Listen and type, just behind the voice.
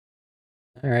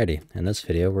Alrighty, in this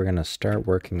video we're going to start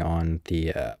working on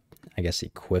the,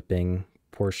 equipping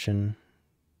portion,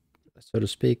 so to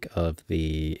speak, of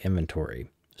the inventory.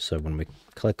 So when we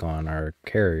click on our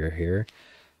carrier here,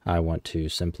 I want to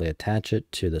simply attach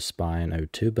it to the spine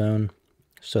O2 bone,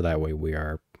 so that way we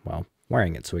are,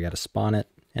 wearing it. So we got to spawn it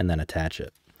and then attach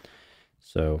it.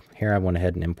 So here I went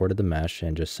ahead and imported the mesh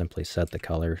and just simply set the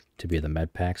color to be the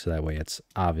med pack, so that way it's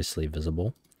obviously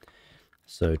visible.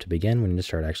 So to begin, we need to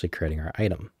start actually creating our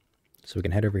item. So we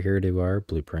can head over here to our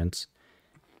blueprints,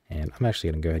 and I'm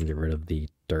actually going to go ahead and get rid of the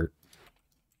dirt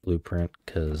blueprint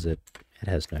because it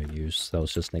has no use. That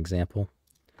was just an example.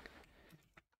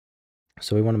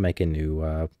 So we want to make a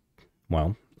new,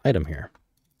 item here.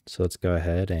 So let's go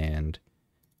ahead and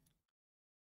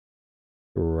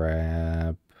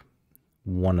grab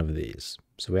one of these.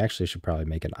 So we actually should probably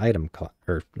make an item class,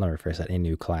 or let me rephrase that, a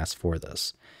new class for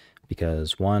this.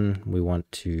 Because one, we want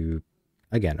to,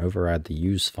 again, override the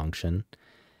use function,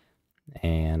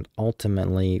 and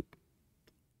ultimately,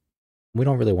 we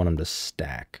don't really want them to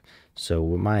stack. So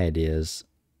what my idea is,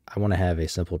 I want to have a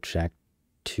simple check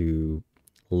to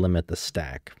limit the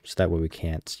stack, so that way we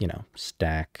can't,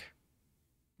 stack,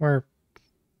 or,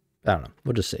 I don't know,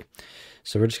 we'll just see.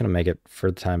 So we're just going to make it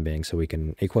for the time being so we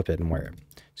can equip it and wear it.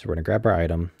 So we're going to grab our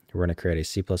item, we're going to create a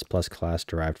C++ class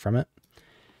derived from it,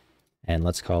 and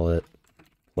let's call it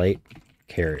plate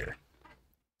carrier.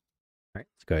 All right,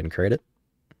 let's go ahead and create it.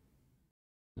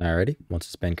 Alrighty, once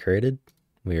it's been created,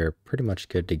 we are pretty much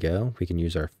good to go. We can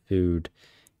use our food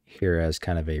here as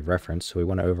kind of a reference. So we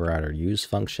want to override our use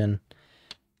function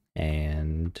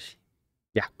and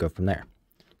yeah, go from there.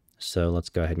 So let's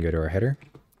go ahead and go to our header,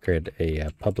 create a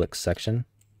public section.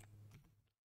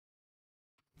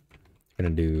 I'm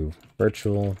going to do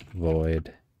virtual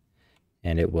void,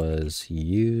 and it was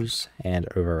use and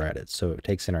override it. So it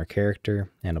takes in our character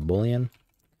and a boolean.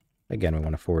 Again, we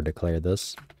want to forward declare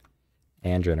this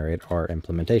and generate our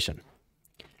implementation.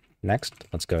 Next,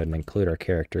 let's go ahead and include our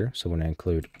character. So we're going to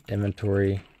include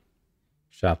inventory,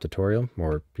 shop tutorial,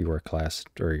 or your class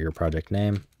or your project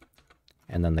name,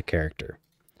 and then the character.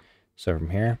 So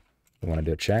from here, we want to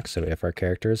do a check. So if our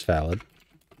character is valid,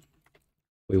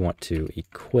 we want to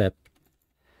equip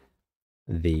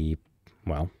the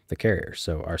carrier.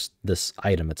 So this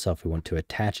item itself, we want to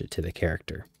attach it to the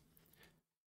character.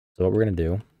 So what we're going to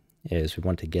do is we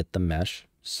want to get the mesh.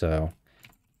 So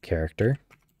character,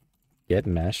 get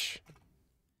mesh.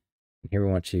 And here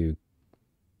we want to,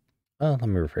 let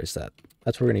me rephrase that.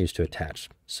 That's what we're going to use to attach.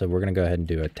 So we're going to go ahead and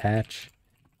do attach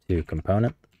to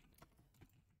component,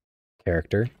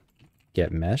 character,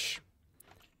 get mesh.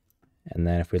 And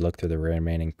then if we look through the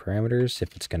remaining parameters,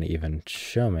 if it's going to even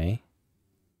show me,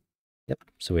 yep,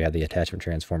 so we have the attachment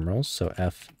transform rules. So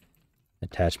F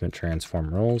attachment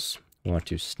transform rules. We want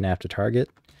to snap to target.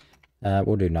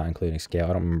 We'll do not including scale.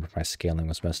 I don't remember if my scaling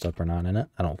was messed up or not in it.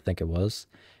 I don't think it was.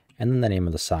 And then the name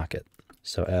of the socket.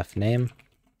 So F name.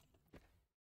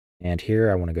 And here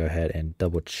I want to go ahead and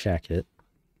double check it.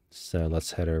 So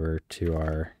let's head over to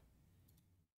our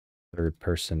third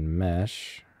person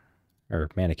mesh, or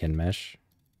mannequin mesh.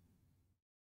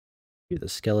 Do the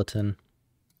skeleton.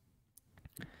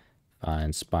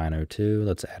 Find spine O2.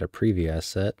 Let's add a preview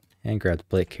asset and grab the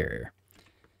plate carrier.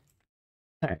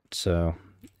 All right, so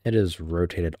it is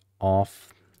rotated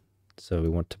off. So we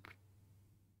want to,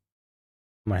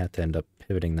 I might have to end up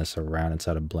pivoting this around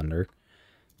inside of Blender,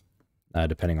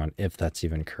 depending on if that's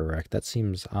even correct. That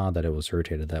seems odd that it was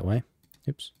rotated that way.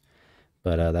 Oops.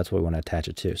 But that's what we want to attach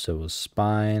it to. So it was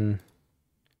spine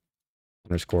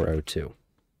underscore O2.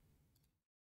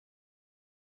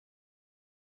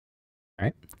 All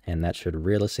right, and that should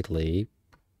realistically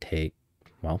take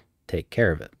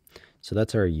care of it. So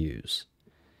that's our use.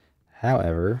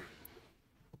 However,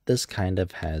 this kind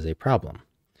of has a problem,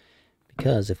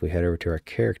 because if we head over to our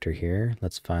character here,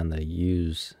 let's find the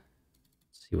use.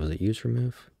 Let's see, was it use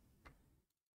remove?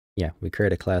 Yeah, we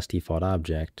create a class default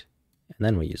object and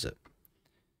then we use it.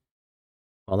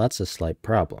 Well, that's a slight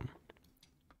problem,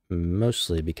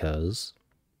 mostly because,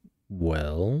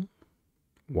 well,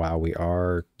 while we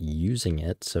are using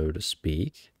it, so to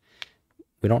speak,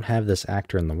 we don't have this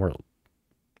actor in the world.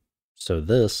 So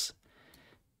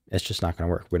it's just not going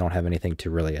to work. We don't have anything to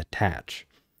really attach.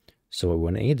 So what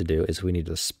we need to do is we need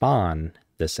to spawn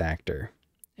this actor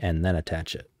and then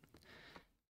attach it.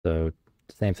 So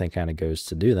the same thing kind of goes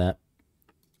to do that.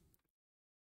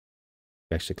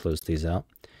 We actually close these out.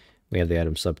 We have the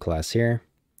item subclass here.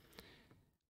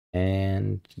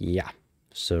 And yeah,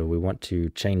 so we want to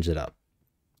change it up.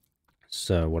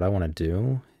 So what I want to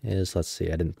do is, let's see,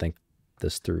 I didn't think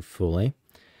this through fully.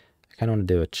 I kind of want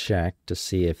to do a check to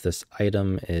see if this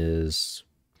item is,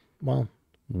 well,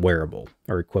 wearable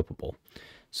or equipable.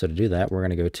 So to do that, we're going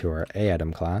to go to our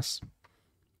aItem class,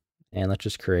 and let's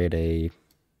just create a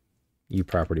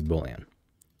uProperty boolean.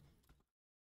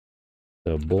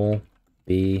 So bool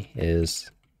B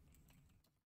is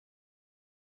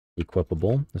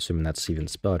equipable, assuming that's even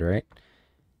spelled right.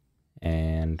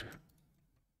 And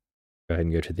go ahead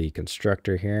and go to the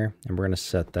constructor here, and we're going to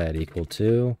set that equal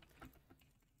to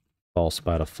false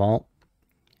by default.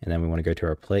 And then we want to go to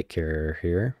our plate carrier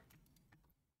here.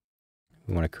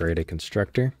 We want to create a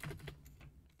constructor.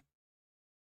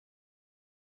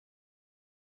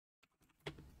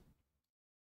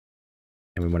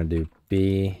 And we want to do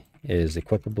B is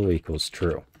equipable equals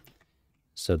true.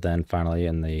 So then finally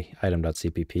in the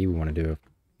item.cpp, we want to do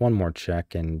one more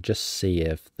check and just see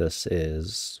if this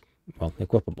is, well,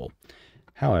 equipable.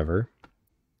 However,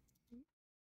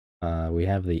 we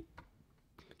have the,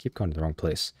 I keep going to the wrong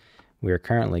place. We are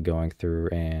currently going through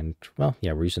and, well,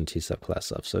 yeah, we're using T subclass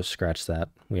stuff, so scratch that.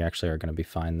 We actually are going to be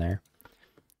fine there.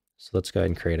 So let's go ahead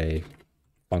and create a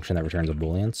function that returns a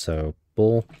boolean. So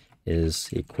bool is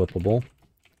equipable,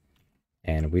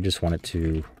 and we just want it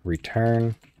to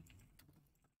return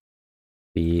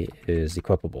B is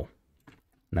equipable,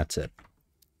 and that's it.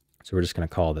 So we're just going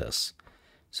to call this.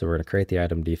 So we're going to create the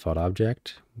item default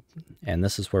object, and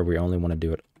this is where we only want to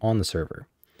do it on the server.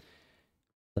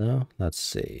 So let's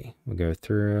see, we go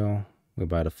through, we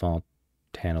by default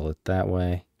handle it that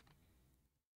way.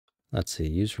 Let's see,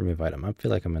 use remove item. I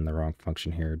feel like I'm in the wrong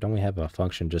function here. Don't we have a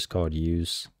function just called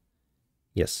use?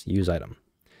 Yes, use item.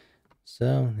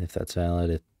 So if that's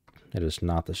valid, it is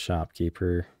not the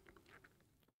shopkeeper.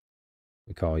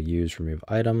 We call use remove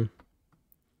item.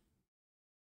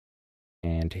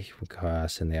 And we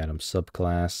pass in the item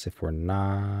subclass. If we're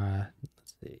not,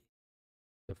 let's see,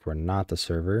 if we're not the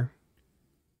server,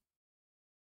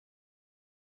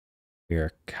 we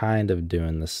are kind of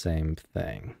doing the same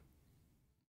thing.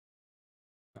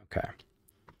 Okay.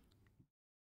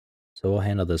 So we'll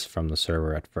handle this from the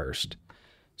server at first.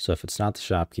 So if it's not the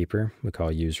shopkeeper, we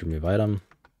call use remove item.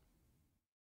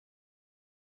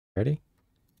 Ready?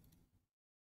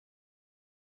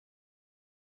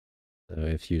 So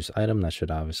if use item, that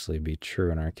should obviously be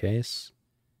true in our case.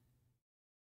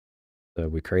 So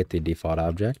we create the default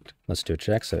object. Let's do a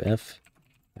check. So if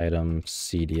item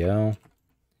CDO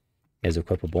is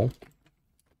equipable,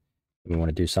 we want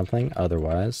to do something.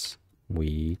 Otherwise,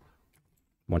 we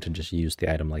want to just use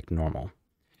the item like normal.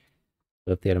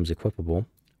 So if the item is equipable,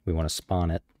 we want to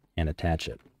spawn it and attach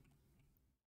it.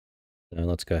 So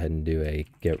let's go ahead and do a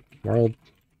get world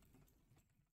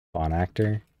spawn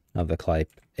actor of the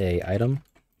type A item,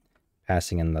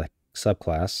 passing in the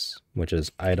subclass, which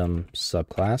is item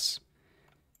subclass,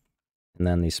 and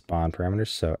then the spawn parameters.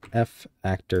 So F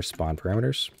actor spawn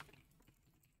parameters.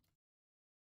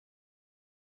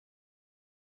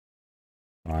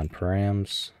 Spawn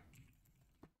params.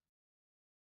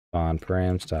 Spawn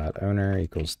params dot owner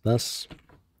equals this.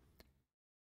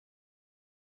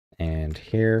 And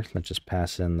here, let's just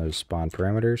pass in those spawn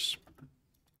parameters.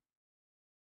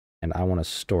 And I want to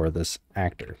store this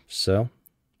actor. So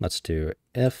let's do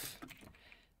if,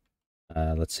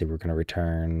 let's see, we're going to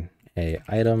return a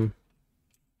item.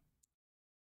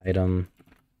 If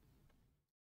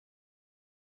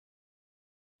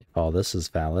all this is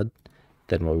valid,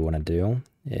 then what we want to do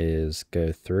is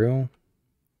go through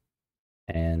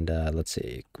and let's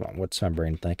see, come on, what's my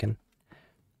brain thinking?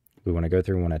 We want to go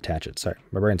through and want to attach it. Sorry,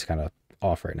 my brain's kind of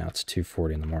off right now. It's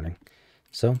 2:40 in the morning.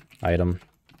 So item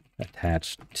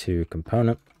attached to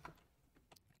component,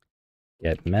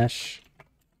 get mesh,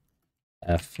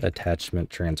 F attachment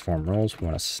transform rules. We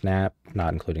want to snap,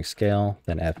 not including scale,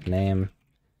 then F name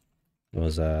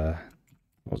was what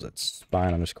was it,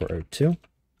 spine underscore 02,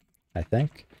 I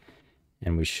think.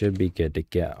 And we should be good to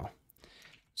go.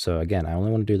 So again, I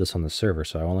only want to do this on the server,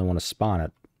 so I only want to spawn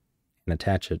it and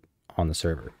attach it on the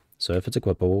server. So if it's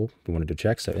equipable, we want to do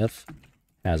check. So if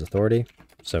has authority,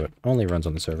 so it only runs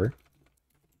on the server.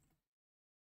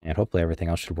 And hopefully everything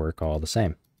else should work all the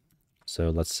same.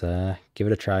 So let's give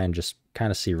it a try and just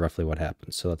kind of see roughly what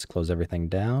happens. So let's close everything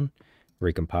down,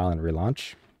 recompile and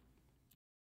relaunch.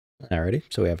 Alrighty,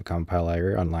 so we have a compile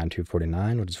error on line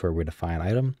 249, which is where we define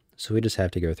item. So we just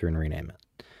have to go through and rename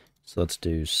it. So let's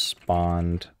do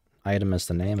spawned item as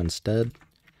the name instead,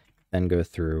 then go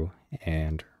through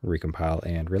and recompile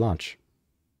and relaunch.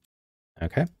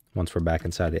 Okay, once we're back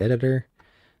inside the editor,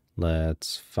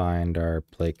 let's find our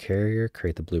plate carrier,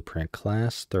 create the blueprint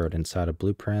class, throw it inside of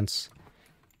blueprints,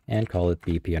 and call it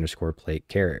BP underscore plate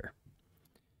carrier.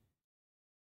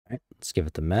 All right, let's give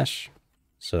it the mesh.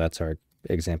 So that's our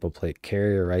example plate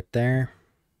carrier right there.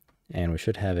 And we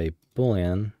should have a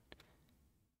boolean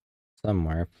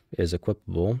somewhere is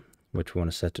equipable, which we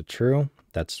want to set to true.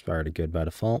 That's already good by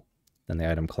default. Then the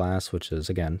item class, which is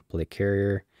again plate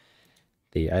carrier.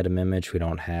 The item image we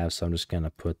don't have, so I'm just going to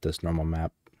put this normal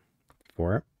map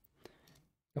for it.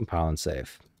 Compile and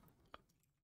save.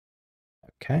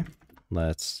 Okay,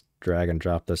 let's drag and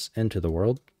drop this into the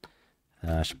world.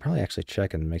 I should probably actually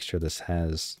check and make sure this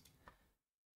has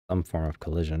some form of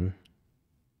collision.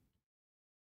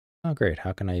 Oh great,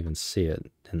 how can I even see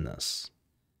it in this?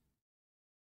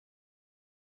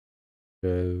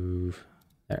 Go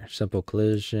there, simple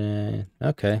collision.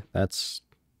 Okay, that's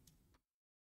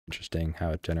interesting how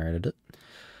it generated it. All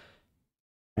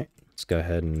right, let's go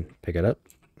ahead and pick it up.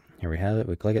 Here we have it,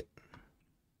 we click it.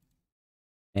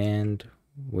 And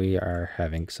we are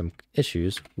having some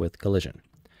issues with collision.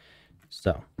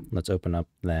 So let's open up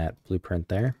that blueprint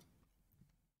there.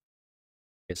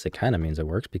 I guess it kind of means it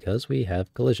works because we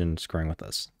have collision screwing with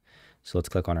us. So let's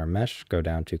click on our mesh, go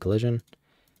down to collision.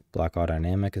 Block all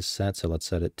dynamic is set, so let's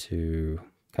set it to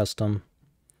custom.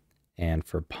 And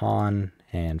for pawn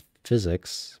and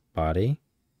physics body,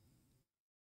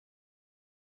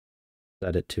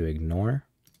 set it to ignore.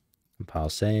 Compile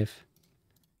save.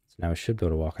 So now we should be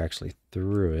able to walk actually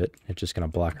through it. It's just going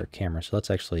to block our camera. So let's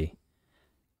actually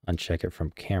uncheck it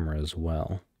from camera as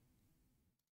well.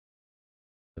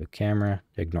 So camera,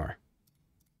 ignore.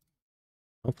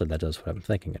 Hopefully that does what I'm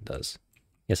thinking it does.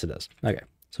 Yes, it does. Okay,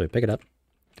 so we pick it up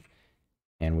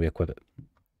and we equip it.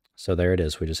 So there it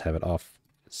is. We just have it off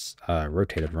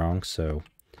rotated wrong. So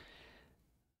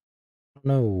I don't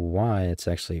know why it's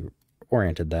actually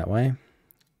oriented that way.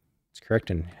 It's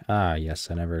correcting. Ah, yes,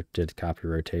 I never did copy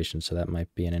rotation, so that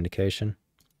might be an indication.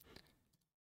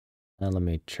 Now let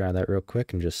me try that real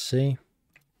quick and just see.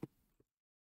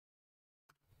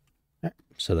 Right,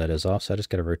 so that is off, so I just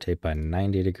got to rotate by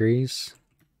 90 degrees.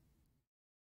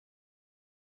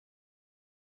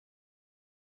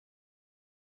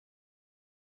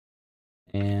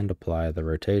 And apply the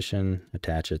rotation,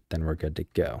 attach it, then we're good to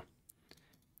go.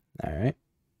 All right,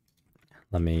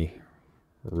 let me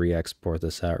re-export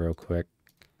this out real quick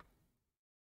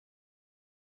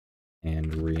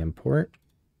and re-import.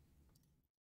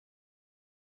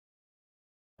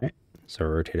 All right, so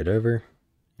rotate it over,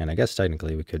 and I guess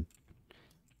technically we could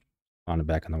spawn it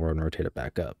back in the world and rotate it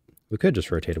back up. We could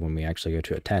just rotate it when we actually go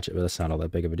to attach it, but that's not all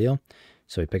that big of a deal.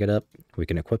 So we pick it up, we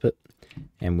can equip it,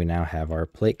 and we now have our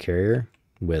plate carrier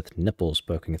with nipples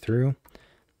poking through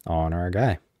on our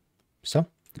guy. So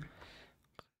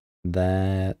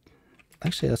that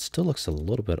actually that still looks a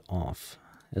little bit off.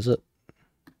 Is it?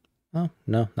 Oh,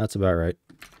 no, that's about right.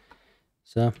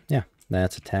 So yeah,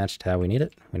 that's attached how we need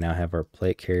it. We now have our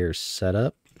plate carrier set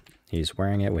up. He's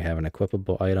wearing it. We have an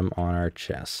equipable item on our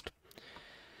chest.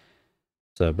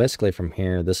 So basically from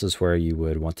here, this is where you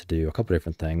would want to do a couple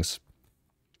different things.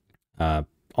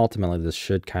 Ultimately, this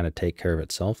should kind of take care of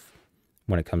itself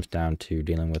when it comes down to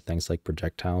dealing with things like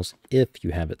projectiles, if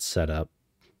you have it set up,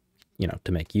 you know,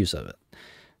 to make use of it.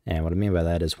 And what I mean by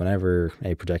that is whenever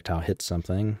a projectile hits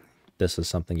something, this is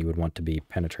something you would want to be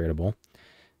penetratable,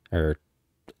 or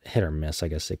hit or miss, I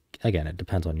guess. Again, it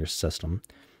depends on your system.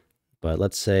 But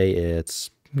let's say it's,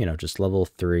 you know, just level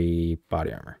 3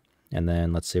 body armor. And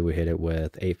then let's say we hit it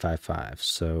with 855.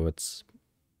 So it's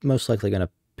most likely going to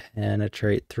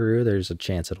penetrate through. There's a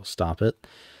chance it'll stop it.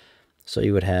 So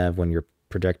you would have, when your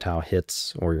projectile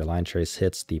hits or your line trace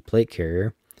hits the plate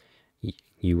carrier,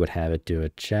 you would have it do a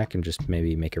check and just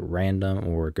maybe make it random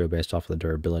or go based off of the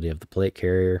durability of the plate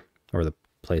carrier or the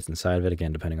plates inside of it,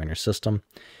 again, depending on your system.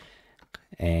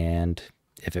 And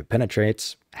if it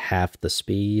penetrates, half the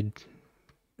speed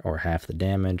or half the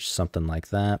damage, something like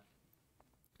that.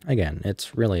 Again,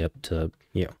 it's really up to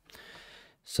you.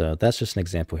 So that's just an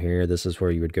example here. This is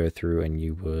where you would go through and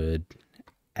you would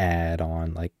add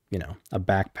on, like, you know, a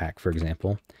backpack, for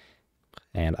example.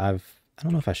 And I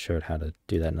don't know if I showed how to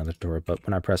do that in another tutorial, but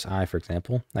when I press I, for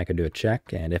example, I could do a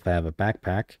check. And if I have a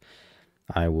backpack,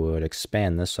 I would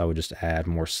expand this. So I would just add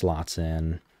more slots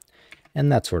in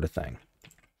and that sort of thing.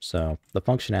 So the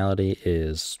functionality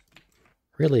is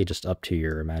really just up to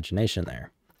your imagination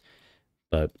there.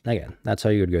 But again, that's how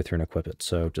you would go through and equip it.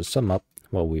 So to sum up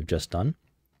what we've just done,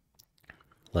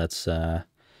 let's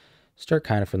start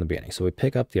kind of from the beginning. So we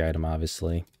pick up the item,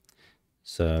 obviously.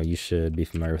 So you should be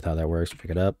familiar with how that works.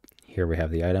 Pick it up. Here we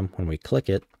have the item. When we click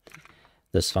it,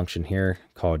 this function here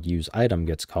called use item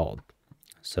gets called.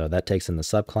 So that takes in the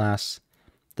subclass,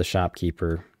 the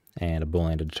shopkeeper, and a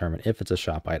boolean to determine if it's a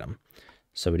shop item.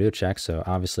 So we do a check. So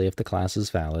obviously if the class is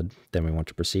valid, then we want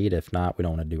to proceed. If not, we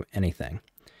don't want to do anything.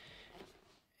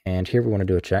 And here we want to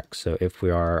do a check. So if we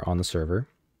are on the server,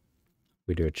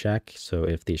 we do a check. So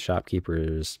if the shopkeeper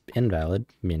is invalid,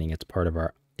 meaning it's part of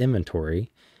our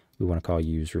inventory, we want to call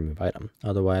use remove item.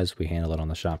 Otherwise, we handle it on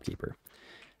the shopkeeper.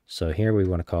 So here we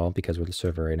want to call, because we're the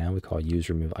server right now, we call use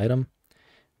remove item,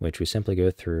 which we simply go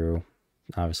through,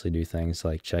 obviously do things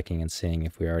like checking and seeing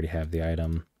if we already have the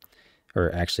item,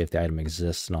 or actually if the item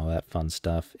exists and all that fun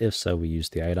stuff. If so, we use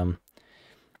the item.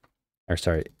 Or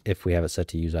sorry, if we have it set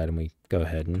to use item, we go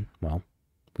ahead and, well,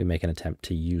 we make an attempt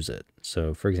to use it.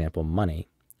 So for example, money,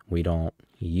 we don't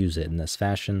use it in this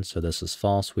fashion, so this is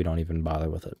false, we don't even bother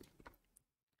with it.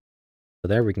 So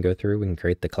there we can go through, we can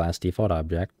create the class default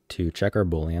object to check our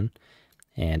Boolean,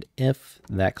 and if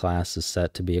that class is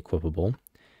set to be equipable,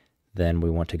 then we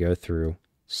want to go through,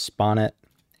 spawn it,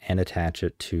 and attach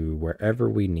it to wherever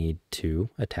we need to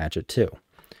attach it to.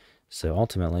 So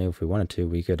ultimately, if we wanted to,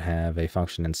 we could have a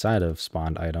function inside of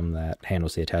spawned item that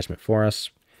handles the attachment for us,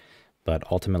 but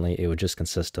ultimately it would just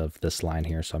consist of this line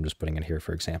here, so I'm just putting it here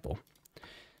for example.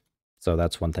 So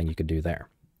that's one thing you could do there.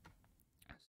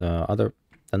 Other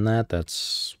than that,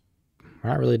 we're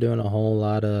not really doing a whole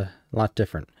lot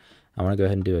different. I want to go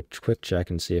ahead and do a quick check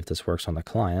and see if this works on the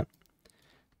client.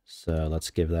 So let's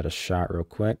give that a shot real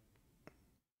quick.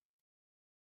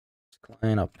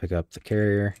 Client, I'll pick up the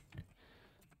carrier.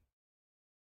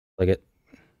 Click it.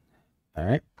 All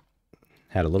right.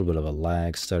 Had a little bit of a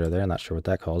lag stutter there. Not sure what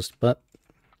that caused, but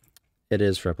it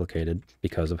is replicated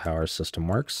because of how our system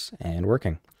works and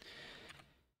working.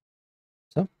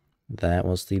 So that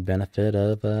was the benefit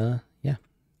of,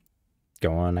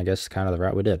 going, I guess, kind of the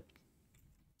route we did.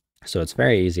 So it's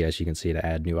very easy, as you can see, to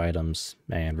add new items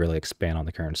and really expand on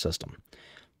the current system.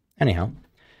 Anyhow,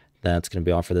 that's going to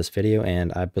be all for this video,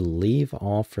 and I believe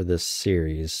all for this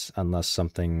series, unless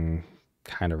something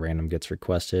kind of random gets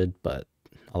requested, but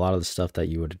a lot of the stuff that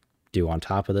you would do on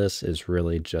top of this is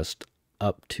really just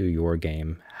up to your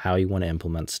game, how you want to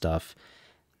implement stuff,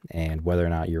 and whether or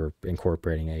not you're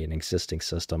incorporating an existing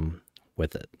system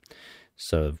with it.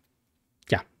 So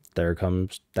yeah,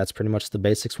 that's pretty much the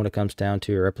basics when it comes down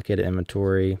to a replicated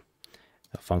inventory,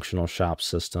 a functional shop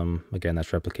system, again,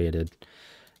 that's replicated,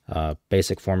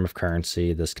 basic form of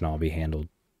currency. This can all be handled,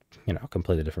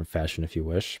 completely different fashion if you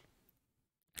wish.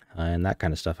 And that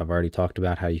kind of stuff. I've already talked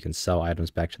about how you can sell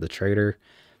items back to the trader.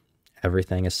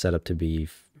 Everything is set up to be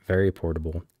very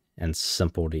portable and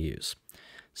simple to use.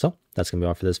 So that's going to be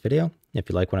all for this video. If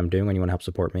you like what I'm doing and you want to help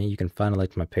support me, you can find a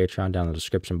link to my Patreon down in the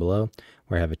description below,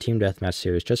 where I have a team deathmatch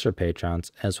series just for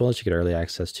patrons, as well as you get early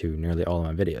access to nearly all of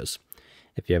my videos.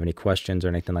 If you have any questions or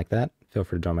anything like that, feel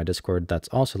free to join my Discord. That's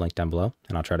also linked down below,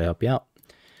 and I'll try to help you out.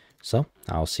 So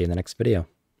I'll see you in the next video.